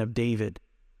Joshua and of David.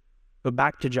 But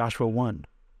back to Joshua 1.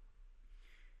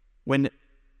 When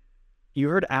you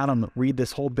heard Adam read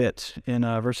this whole bit in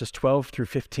verses 12 through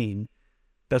 15,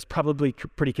 that's probably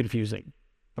pretty confusing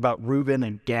about Reuben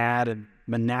and Gad and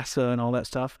Manasseh and all that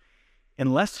stuff,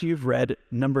 unless you've read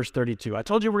Numbers 32. I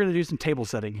told you we're going to do some table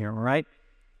setting here, all right?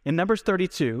 In Numbers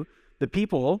 32, the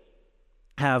people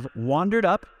have wandered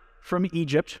up from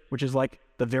Egypt, which is like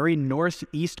the very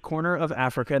northeast corner of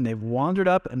Africa, and they've wandered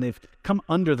up and they've come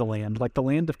under the land. Like the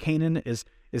land of Canaan is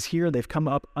here, they've come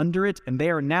up under it, and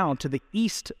they are now to the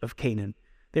east of Canaan.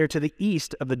 They are to the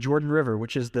east of the Jordan River,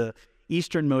 which is the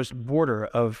easternmost border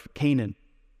of Canaan.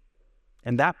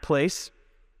 And that place,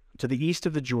 to the east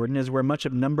of the Jordan, is where much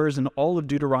of Numbers and all of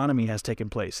Deuteronomy has taken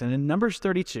place. And in Numbers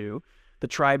 32, the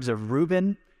tribes of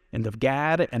Reuben and of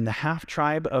Gad and the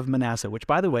half-tribe of Manasseh, which,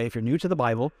 by the way, if you're new to the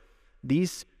Bible,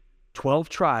 these 12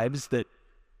 tribes that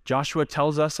Joshua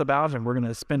tells us about, and we're going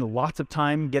to spend lots of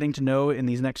time getting to know in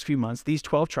these next few months, these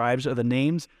 12 tribes are the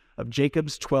names of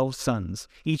Jacob's 12 sons.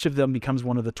 Each of them becomes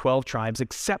one of the 12 tribes,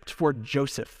 except for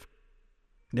Joseph.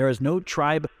 There is no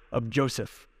tribe of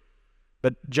Joseph.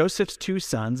 But Joseph's 2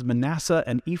 sons, Manasseh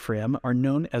and Ephraim, are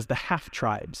known as the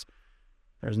half-tribes.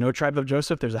 There's no tribe of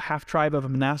Joseph, there's a half-tribe of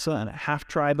Manasseh and a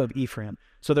half-tribe of Ephraim.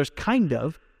 So there's kind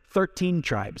of 13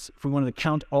 tribes, if we wanted to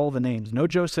count all the names. No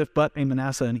Joseph, but a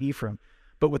Manasseh and Ephraim.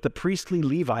 But with the priestly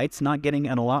Levites not getting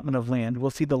an allotment of land,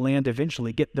 we'll see the land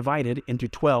eventually get divided into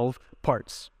 12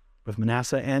 parts, with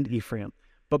Manasseh and Ephraim.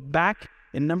 But back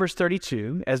in Numbers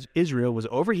 32, as Israel was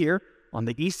over here on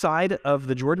the east side of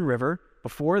the Jordan River,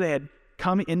 before they had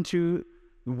come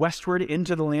westward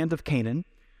into the land of Canaan,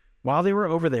 while they were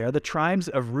over there, the tribes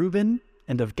of Reuben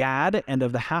and of Gad and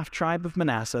of the half-tribe of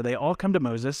Manasseh, they all come to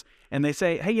Moses and they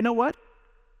say, hey, you know what?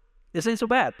 This ain't so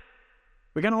bad.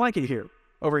 We're going to like it here,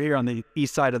 over here on the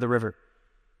east side of the river.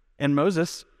 And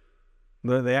Moses,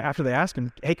 after they ask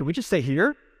him, hey, can we just stay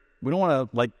here? We don't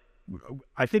want to,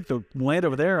 I think the land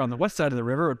over there on the west side of the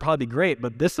river would probably be great,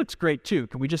 but this looks great too.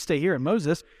 Can we just stay here? And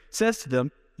Moses says to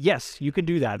them, yes, you can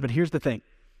do that. But here's the thing.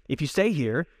 If you stay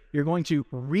here, you're going to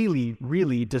really,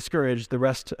 really discourage the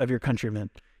rest of your countrymen.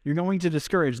 You're going to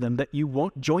discourage them that you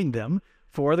won't join them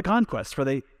for the conquest, for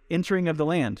the entering of the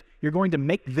land. You're going to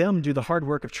make them do the hard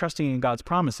work of trusting in God's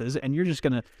promises, and you're just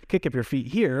going to kick up your feet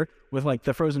here with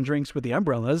the frozen drinks with the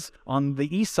umbrellas on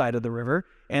the east side of the river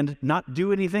and not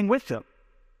do anything with them.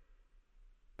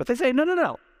 But they say,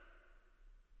 no.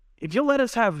 If you'll let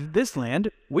us have this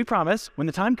land, we promise when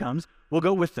the time comes, we'll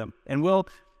go with them, and we'll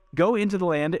go into the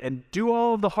land and do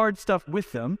all of the hard stuff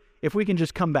with them if we can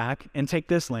just come back and take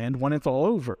this land when it's all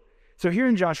over. So here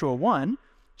in Joshua 1,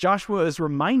 Joshua is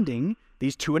reminding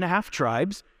these 2.5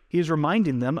 tribes, he is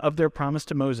reminding them of their promise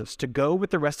to Moses to go with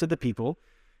the rest of the people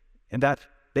and that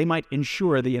they might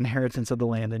ensure the inheritance of the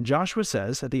land. And Joshua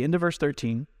says at the end of verse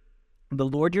 13, the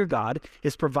Lord your God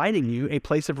is providing you a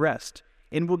place of rest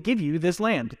and will give you this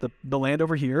land, the land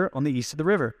over here on the east of the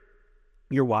river.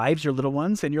 Your wives, your little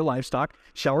ones, and your livestock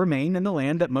shall remain in the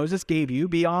land that Moses gave you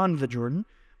beyond the Jordan,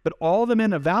 but all the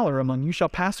men of valor among you shall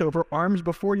pass over arms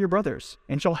before your brothers,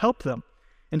 and shall help them,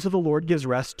 until the Lord gives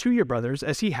rest to your brothers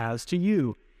as he has to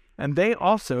you. And they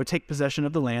also take possession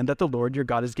of the land that the Lord your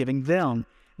God is giving them.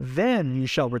 Then you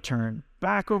shall return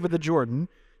back over the Jordan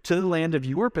to the land of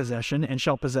your possession, and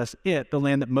shall possess it, the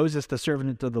land that Moses, the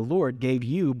servant of the Lord, gave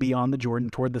you beyond the Jordan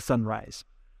toward the sunrise.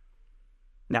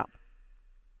 Now,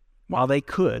 while they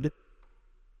could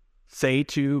say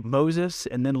to Moses,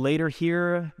 and then later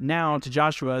here now to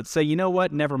Joshua, say, you know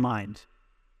what, never mind.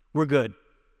 We're good.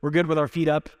 We're good with our feet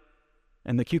up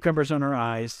and the cucumbers on our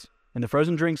eyes and the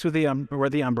frozen drinks with the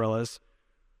umbrellas.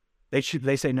 They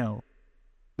say no.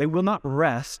 They will not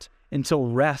rest until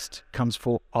rest comes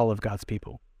for all of God's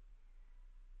people.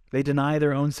 They deny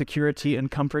their own security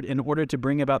and comfort in order to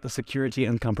bring about the security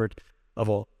and comfort of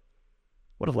all.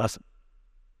 What a lesson.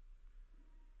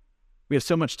 We have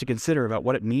so much to consider about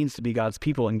what it means to be God's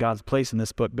people and God's place in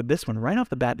this book, but this one, right off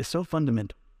the bat, is so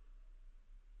fundamental.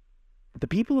 The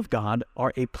people of God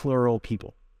are a plural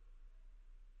people.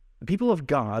 The people of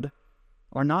God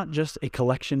are not just a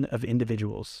collection of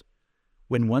individuals.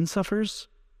 When one suffers,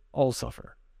 all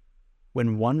suffer.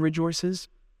 When one rejoices,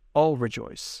 all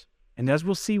rejoice. And as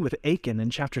we'll see with Achan in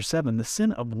chapter 7, the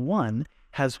sin of one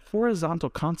has horizontal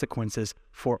consequences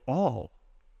for all.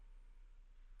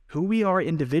 Who we are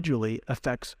individually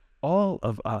affects all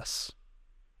of us.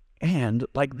 And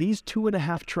like these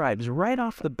 2.5 tribes, right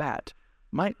off the bat,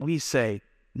 might we say,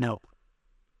 no,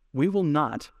 we will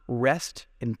not rest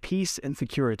in peace and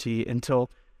security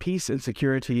until peace and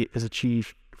security is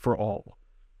achieved for all.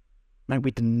 Might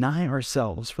we deny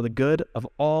ourselves for the good of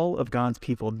all of God's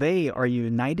people. They are a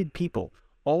united people,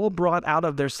 all brought out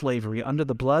of their slavery under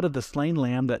the blood of the slain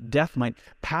lamb, that death might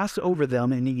pass over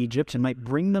them in Egypt and might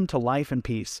bring them to life and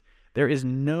peace. There is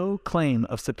no claim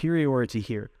of superiority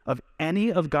here of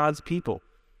any of God's people.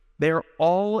 They are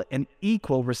all an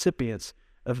equal recipients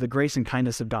of the grace and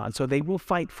kindness of God, so they will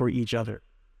fight for each other.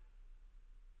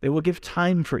 They will give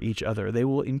time for each other. They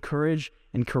will encourage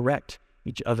and correct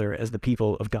each other as the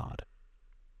people of God.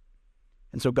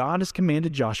 And so God has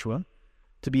commanded Joshua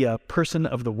to be a person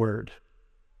of the word,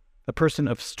 a person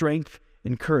of strength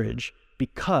and courage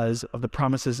because of the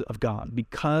promises of God.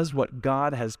 Because what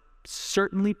God has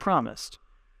certainly promised,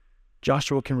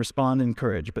 Joshua can respond in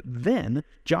courage. But then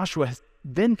Joshua has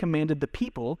then commanded the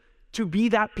people to be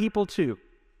that people too,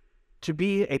 to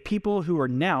be a people who are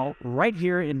now, right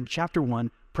here in chapter 1,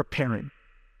 preparing,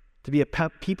 to be a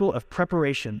people of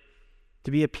preparation, to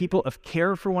be a people of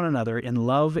care for one another in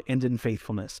love and in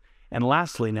faithfulness. And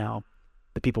lastly now,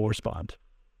 the people respond.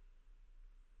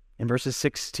 In verses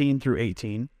 16 through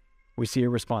 18, we see a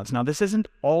response. Now, this isn't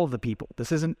all the people.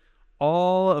 This isn't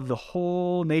all of the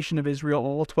whole nation of Israel,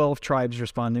 all 12 tribes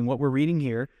responding. What we're reading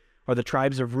here are the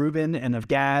tribes of Reuben and of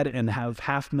Gad and of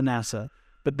half Manasseh.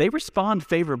 But they respond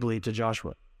favorably to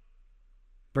Joshua.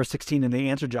 Verse 16, and they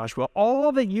answered Joshua,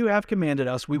 all that you have commanded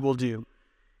us we will do,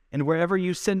 and wherever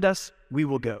you send us we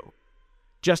will go.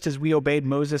 Just as we obeyed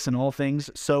Moses in all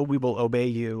things, so we will obey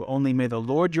you. Only may the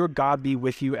Lord your God be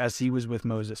with you as he was with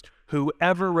Moses.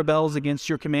 Whoever rebels against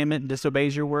your commandment and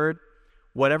disobeys your word,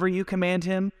 whatever you command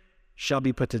him shall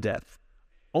be put to death.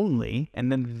 Only,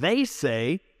 and then they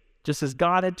say, just as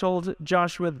God had told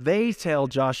Joshua, they tell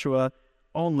Joshua,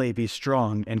 only be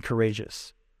strong and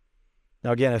courageous.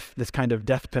 Now again, if this kind of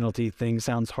death penalty thing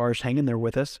sounds harsh, hang in there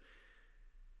with us.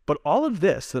 But all of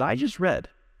this that I just read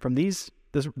from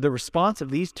the response of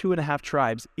these 2.5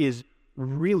 tribes is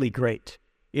really great,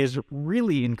 is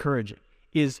really encouraging,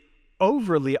 is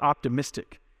overly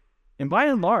optimistic. And by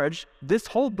and large, this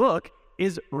whole book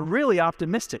is really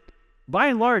optimistic. By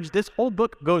and large, this whole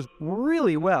book goes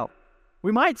really well.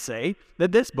 We might say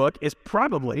that this book is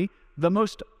probably the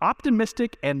most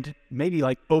optimistic and maybe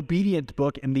like obedient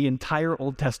book in the entire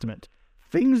Old Testament.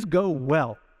 Things go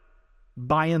well,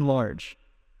 by and large.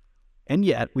 And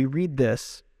yet, we read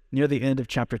this near the end of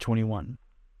chapter 21.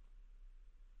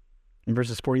 In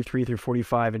verses 43 through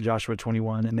 45 in Joshua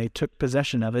 21, and they took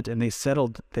possession of it, and they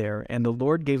settled there, and the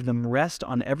Lord gave them rest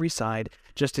on every side,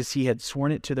 just as he had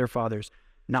sworn it to their fathers.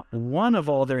 Not one of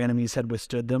all their enemies had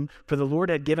withstood them, for the Lord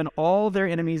had given all their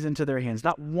enemies into their hands.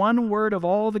 Not one word of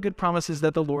all the good promises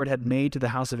that the Lord had made to the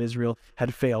house of Israel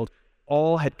had failed.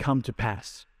 All had come to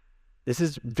pass. This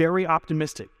is very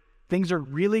optimistic. Things are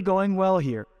really going well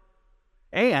here.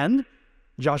 And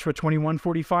Joshua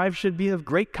 21:45 should be of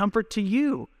great comfort to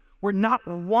you, where not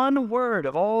one word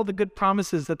of all the good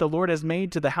promises that the Lord has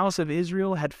made to the house of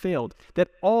Israel had failed, that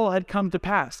all had come to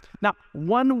pass. Not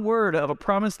one word of a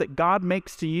promise that God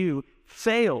makes to you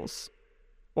fails.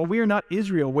 While we are not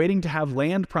Israel waiting to have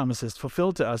land promises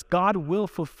fulfilled to us, God will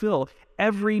fulfill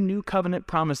every new covenant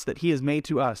promise that he has made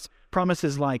to us.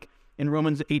 Promises like in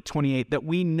Romans 8:28, that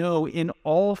we know in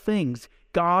all things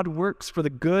God works for the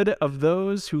good of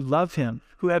those who love him,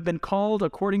 who have been called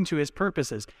according to his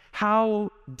purposes. How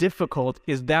difficult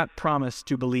is that promise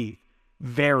to believe?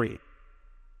 Very.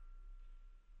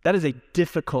 That is a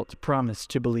difficult promise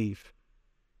to believe.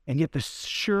 And yet the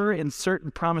sure and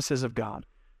certain promises of God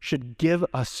should give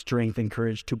us strength and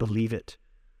courage to believe it.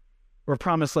 Or a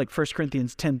promise like 1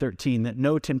 Corinthians 10:13, that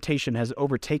no temptation has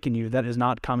overtaken you that is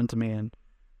not common to man.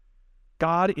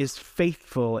 God is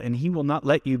faithful, and he will not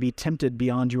let you be tempted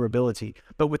beyond your ability.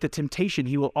 But with the temptation,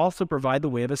 he will also provide the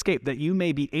way of escape, that you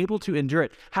may be able to endure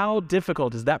it. How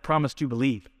difficult is that promise to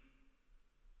believe?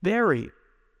 Very.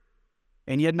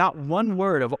 And yet not one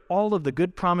word of all of the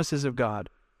good promises of God,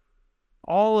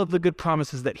 all of the good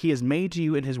promises that he has made to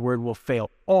you in his word will fail.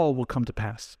 All will come to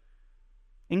pass,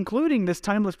 including this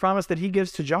timeless promise that he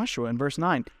gives to Joshua in verse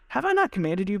 9. Have I not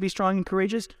commanded you to be strong and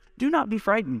courageous? Do not be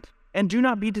frightened. And do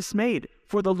not be dismayed,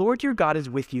 for the Lord your God is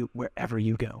with you wherever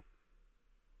you go.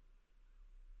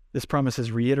 This promise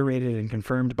is reiterated and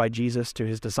confirmed by Jesus to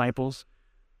his disciples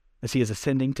as he is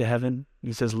ascending to heaven.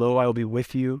 He says, lo, I will be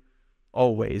with you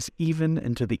always, even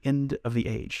unto the end of the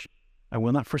age. I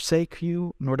will not forsake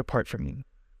you nor depart from you.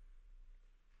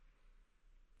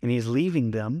 And he is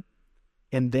leaving them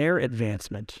in their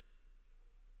advancement,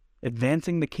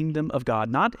 advancing the kingdom of God,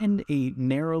 not in a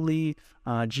narrowly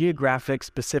geographic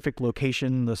specific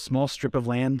location, the small strip of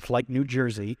land like New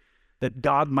Jersey, that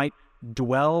God might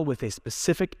dwell with a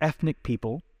specific ethnic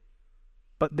people,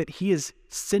 but that he is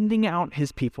sending out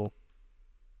his people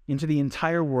into the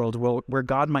entire world where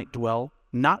God might dwell,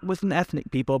 not with an ethnic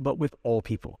people, but with all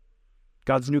people.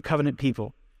 God's new covenant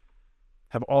people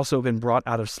have also been brought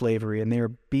out of slavery, and they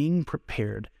are being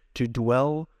prepared to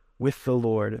dwell with the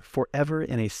Lord forever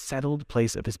in a settled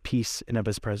place of his peace and of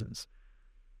his presence.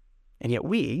 And yet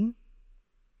we,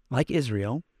 like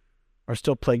Israel, are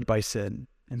still plagued by sin.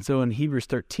 And so in Hebrews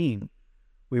 13,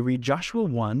 we read Joshua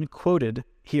 1 quoted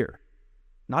here,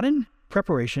 not in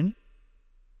preparation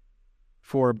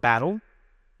for battle,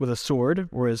 with a sword,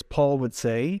 or as Paul would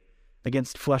say,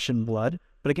 against flesh and blood,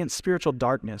 but against spiritual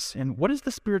darkness. And what is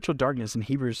the spiritual darkness in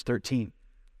Hebrews 13?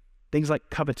 Things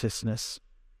like covetousness,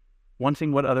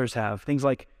 wanting what others have, things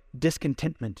like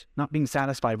discontentment, not being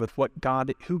satisfied with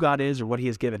who God is or what he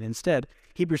has given. Instead,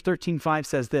 Hebrews 13:5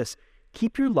 says this,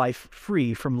 keep your life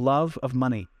free from love of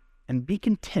money and be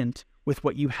content with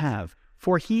what you have.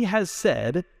 For he has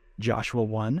said, Joshua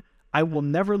 1, I will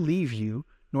never leave you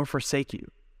nor forsake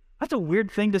you. That's a weird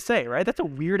thing to say, right? That's a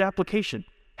weird application.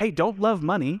 Hey, don't love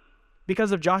money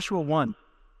because of Joshua 1.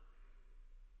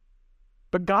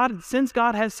 But since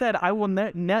God has said, I will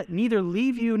neither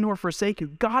leave you nor forsake you,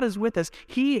 God is with us.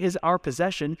 He is our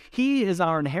possession. He is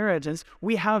our inheritance.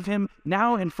 We have him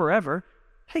now and forever.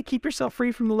 Hey, keep yourself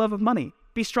free from the love of money.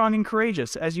 Be strong and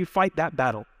courageous as you fight that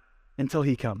battle until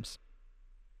he comes.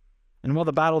 And while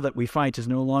the battle that we fight is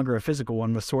no longer a physical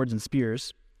one with swords and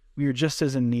spears, we are just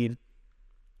as in need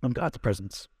of God's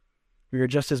presence. We are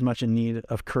just as much in need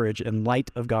of courage and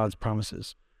light of God's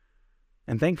promises.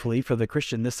 And thankfully for the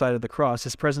Christian this side of the cross,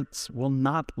 his presence will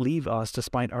not leave us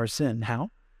despite our sin.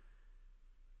 How?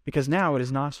 Because now it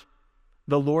is not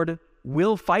the Lord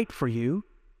will fight for you.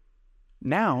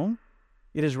 Now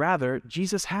it is rather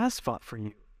Jesus has fought for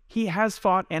you. He has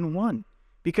fought and won.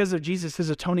 Because of Jesus'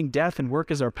 atoning death and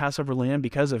work as our Passover lamb,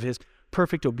 because of his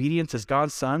perfect obedience as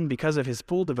God's Son, because of his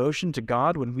full devotion to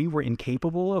God when we were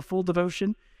incapable of full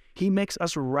devotion, he makes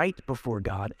us right before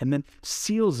God and then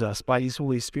seals us by his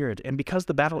Holy Spirit. And because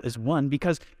the battle is won,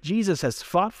 because Jesus has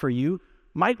fought for you,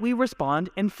 might we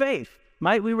respond in faith?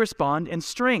 Might we respond in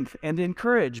strength and in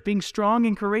courage, being strong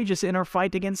and courageous in our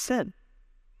fight against sin?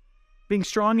 Being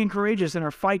strong and courageous in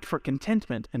our fight for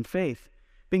contentment and faith?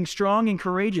 Being strong and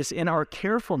courageous in our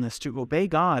carefulness to obey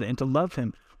God and to love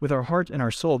him with our heart and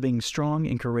our soul, being strong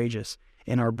and courageous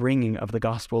in our bringing of the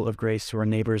gospel of grace to our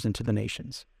neighbors and to the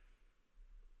nations.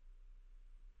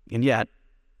 And yet,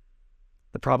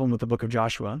 the problem with the book of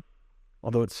Joshua,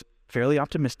 although it's fairly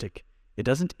optimistic, it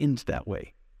doesn't end that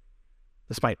way.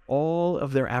 Despite all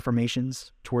of their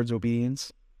affirmations towards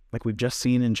obedience, like we've just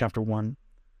seen in chapter 1,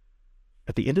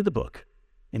 at the end of the book,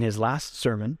 in his last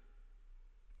sermon,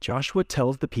 Joshua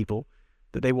tells the people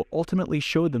that they will ultimately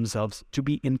show themselves to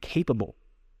be incapable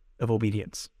of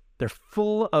obedience. They're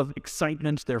full of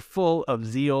excitement, they're full of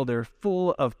zeal, they're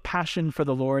full of passion for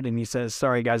the Lord, and he says,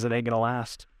 sorry guys, it ain't gonna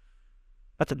last.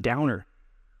 That's a downer.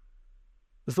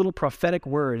 This little prophetic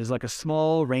word is like a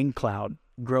small rain cloud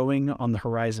growing on the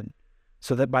horizon,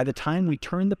 so that by the time we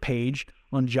turn the page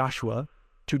on Joshua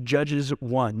to Judges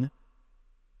 1,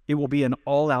 it will be an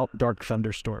all-out dark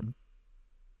thunderstorm.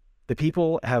 The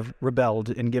people have rebelled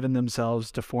and given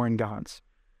themselves to foreign gods.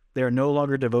 They are no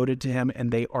longer devoted to him,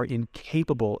 and they are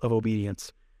incapable of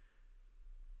obedience.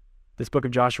 This book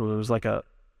of Joshua was like a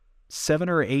 7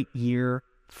 or 8 year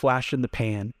flash in the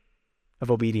pan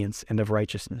of obedience and of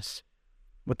righteousness.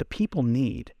 What the people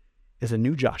need is a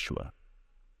new Joshua,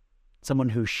 someone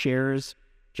who shares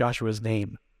Joshua's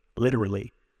name,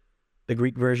 literally. The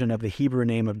Greek version of the Hebrew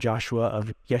name of Joshua,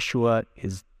 of Yeshua,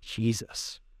 is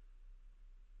Jesus.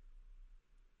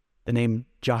 The name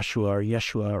Joshua or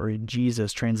Yeshua or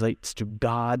Jesus translates to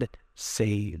God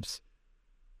saves.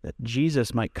 That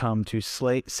Jesus might come to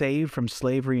save from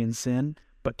slavery and sin,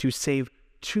 but to save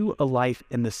to a life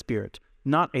in the Spirit,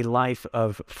 not a life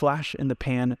of flash in the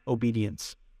pan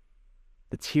obedience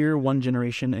that's here one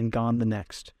generation and gone the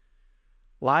next.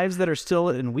 Lives that are still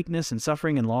in weakness and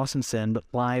suffering and loss and sin, but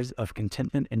lives of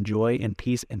contentment and joy and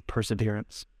peace and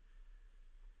perseverance.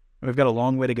 And we've got a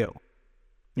long way to go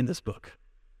in this book.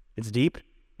 It's deep,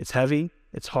 it's heavy,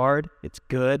 it's hard, it's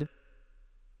good.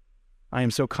 I am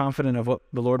so confident of what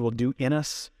the Lord will do in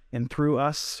us and through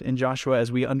us in Joshua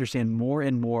as we understand more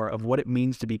and more of what it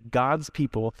means to be God's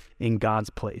people in God's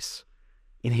place,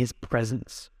 in his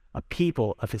presence, a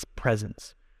people of his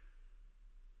presence.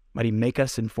 Might he make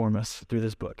us and form us through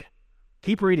this book.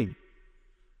 Keep reading.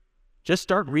 Just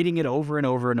start reading it over and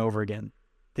over and over again.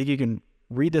 I think you can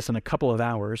read this in a couple of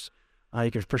hours.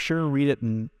 You can for sure read it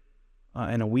in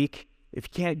a week. If you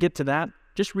can't get to that,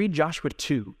 just read Joshua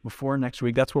 2 before next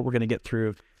week. That's what we're going to get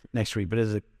through next week. But it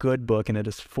is a good book, and it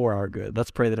is for our good.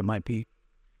 Let's pray that it might be.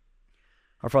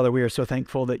 Our Father, we are so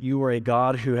thankful that you are a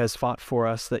God who has fought for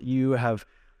us, that you have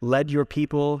led your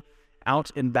people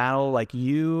out in battle, like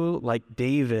you, like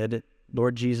David,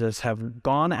 Lord Jesus, have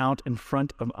gone out in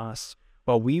front of us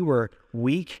while we were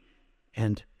weak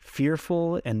and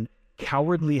fearful and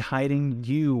cowardly hiding.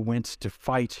 You went to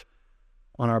fight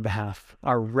on our behalf,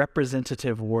 our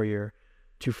representative warrior,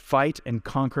 to fight and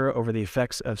conquer over the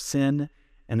effects of sin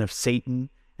and of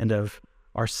Satan and of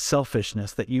our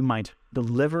selfishness, that you might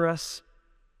deliver us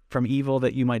from evil,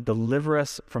 that you might deliver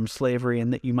us from slavery,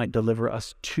 and that you might deliver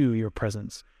us to your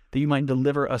presence, that you might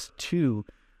deliver us to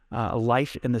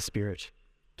life in the Spirit.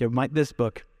 Might this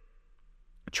book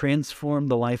transform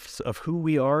the lives of who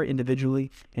we are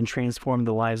individually and transform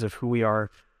the lives of who we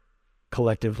are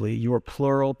collectively, your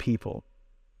plural people,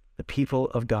 the people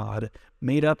of God,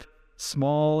 made up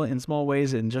in small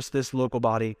ways in just this local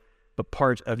body, but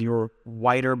part of your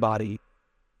wider body,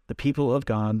 the people of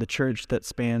God, the church that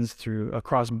spans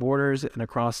across borders and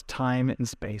across time and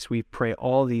space. We pray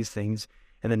all these things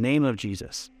in the name of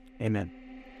Jesus. Amen.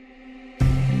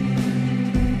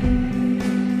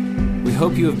 We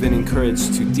hope you have been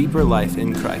encouraged to deeper life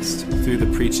in Christ through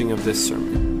the preaching of this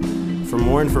sermon. For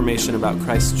more information about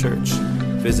Christ Church,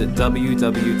 visit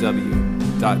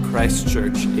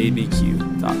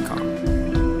www.christchurchabq.com.